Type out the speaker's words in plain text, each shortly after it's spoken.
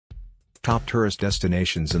Top tourist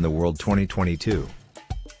destinations in the world 2022.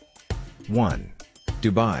 1.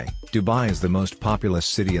 Dubai. Dubai is the most populous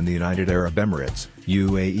city in the United Arab Emirates,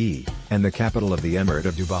 UAE, and the capital of the Emirate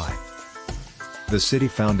of Dubai. The city,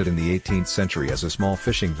 founded in the 18th century as a small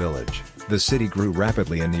fishing village, the city grew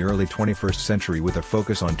rapidly in the early 21st century with a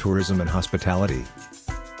focus on tourism and hospitality.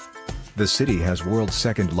 The city has world's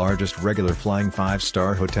second largest regular flying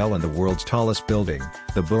 5-star hotel and the world's tallest building,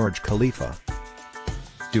 the Burj Khalifa.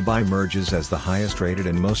 Dubai emerges as the highest rated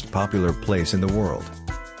and most popular place in the world.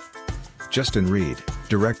 Justin Reed,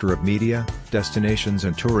 Director of Media, Destinations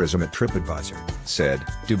and Tourism at TripAdvisor, said,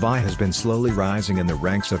 "Dubai has been slowly rising in the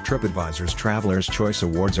ranks of TripAdvisor's Traveler's Choice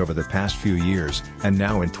Awards over the past few years, and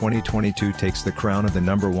now in 2022 takes the crown of the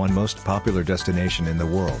 #1 most popular destination in the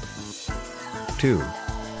world." 2.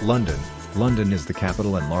 London. London is the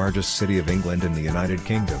capital and largest city of England and the United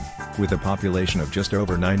Kingdom, with a population of just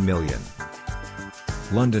over 9 million.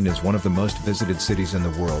 London is one of the most visited cities in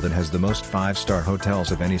the world and has the most 5-star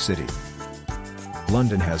hotels of any city.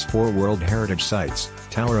 London has 4 World Heritage Sites,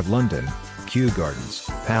 Tower of London, Kew Gardens,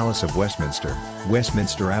 Palace of Westminster,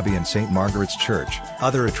 Westminster Abbey and St Margaret's Church.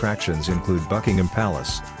 Other attractions include Buckingham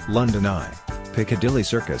Palace, London Eye, Piccadilly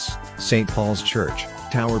Circus, St Paul's Church,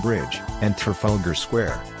 Tower Bridge, and Trafalgar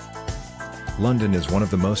Square. London is one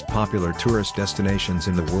of the most popular tourist destinations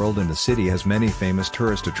in the world, and the city has many famous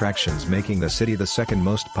tourist attractions, making the city the second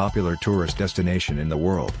most popular tourist destination in the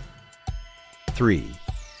world. 3.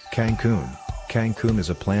 Cancun. Cancun is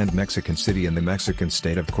a planned Mexican city in the Mexican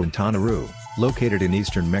state of Quintana Roo, located in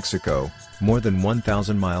eastern Mexico, more than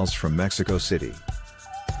 1,000 miles from Mexico City.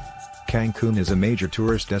 Cancun is a major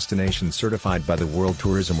tourist destination certified by the World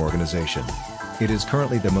Tourism Organization. It is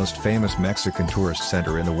currently the most famous Mexican tourist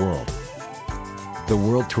center in the world. The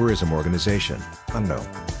World Tourism Organization, UNO,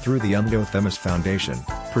 through the UNO Themis Foundation,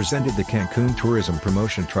 presented the Cancun Tourism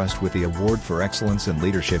Promotion Trust with the Award for Excellence in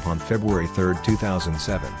Leadership on February 3,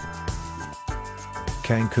 2007.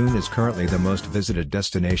 Cancun is currently the most visited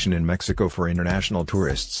destination in Mexico for international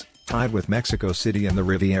tourists, tied with Mexico City and the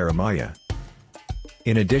Riviera Maya.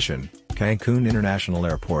 In addition, Cancun International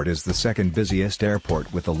Airport is the second busiest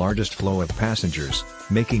airport with the largest flow of passengers,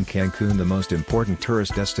 making Cancun the most important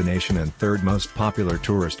tourist destination and third most popular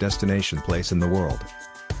tourist destination place in the world.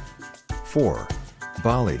 4.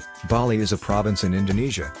 Bali. Bali is a province in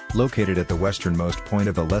Indonesia, located at the westernmost point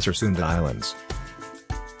of the Lesser Sunda Islands.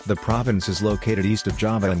 The province is located east of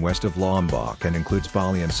Java and west of Lombok and includes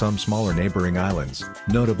Bali and some smaller neighboring islands,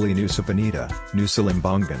 notably Nusa Penida, Nusa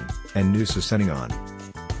Lembongan, and Nusa Ceningan.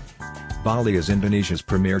 Bali is Indonesia's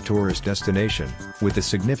premier tourist destination, with a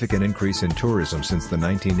significant increase in tourism since the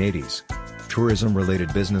 1980s.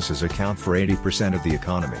 Tourism-related businesses account for 80% of the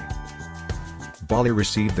economy. Bali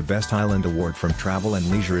received the Best Island Award from Travel and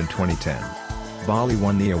Leisure in 2010. Bali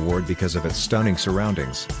won the award because of its stunning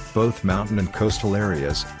surroundings, both mountain and coastal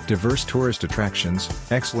areas, diverse tourist attractions,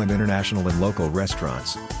 excellent international and local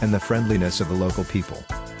restaurants, and the friendliness of the local people.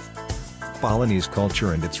 Balinese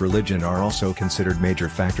culture and its religion are also considered major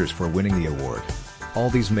factors for winning the award. All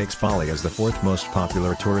these makes Bali as the 4th most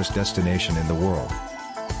popular tourist destination in the world.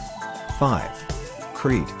 5.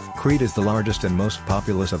 Crete. Crete is the largest and most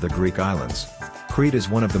populous of the Greek islands. Crete is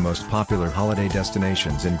one of the most popular holiday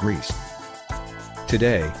destinations in Greece.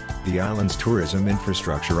 Today, the island's tourism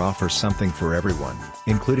infrastructure offers something for everyone,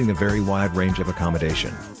 including a very wide range of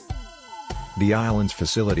accommodation. The island's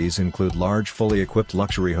facilities include large fully equipped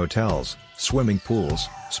luxury hotels, swimming pools,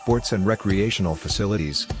 sports and recreational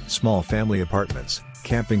facilities, small family apartments,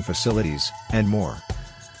 camping facilities, and more.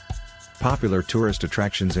 Popular tourist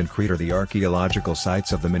attractions in Crete are the archaeological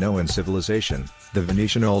sites of the Minoan civilization, the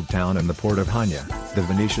Venetian Old Town and the port of Hania, the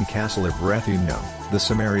Venetian castle of Rethymno, the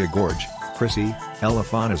Samaria Gorge, Crissy,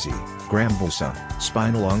 Elafonisi, Grambusa,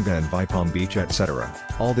 Spinalonga and Vipom Beach, etc.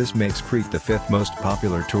 All this makes Crete the 5th most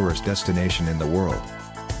popular tourist destination in the world.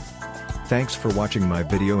 Thanks for watching my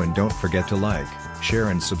video, and don't forget to like, share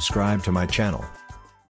and subscribe to my channel.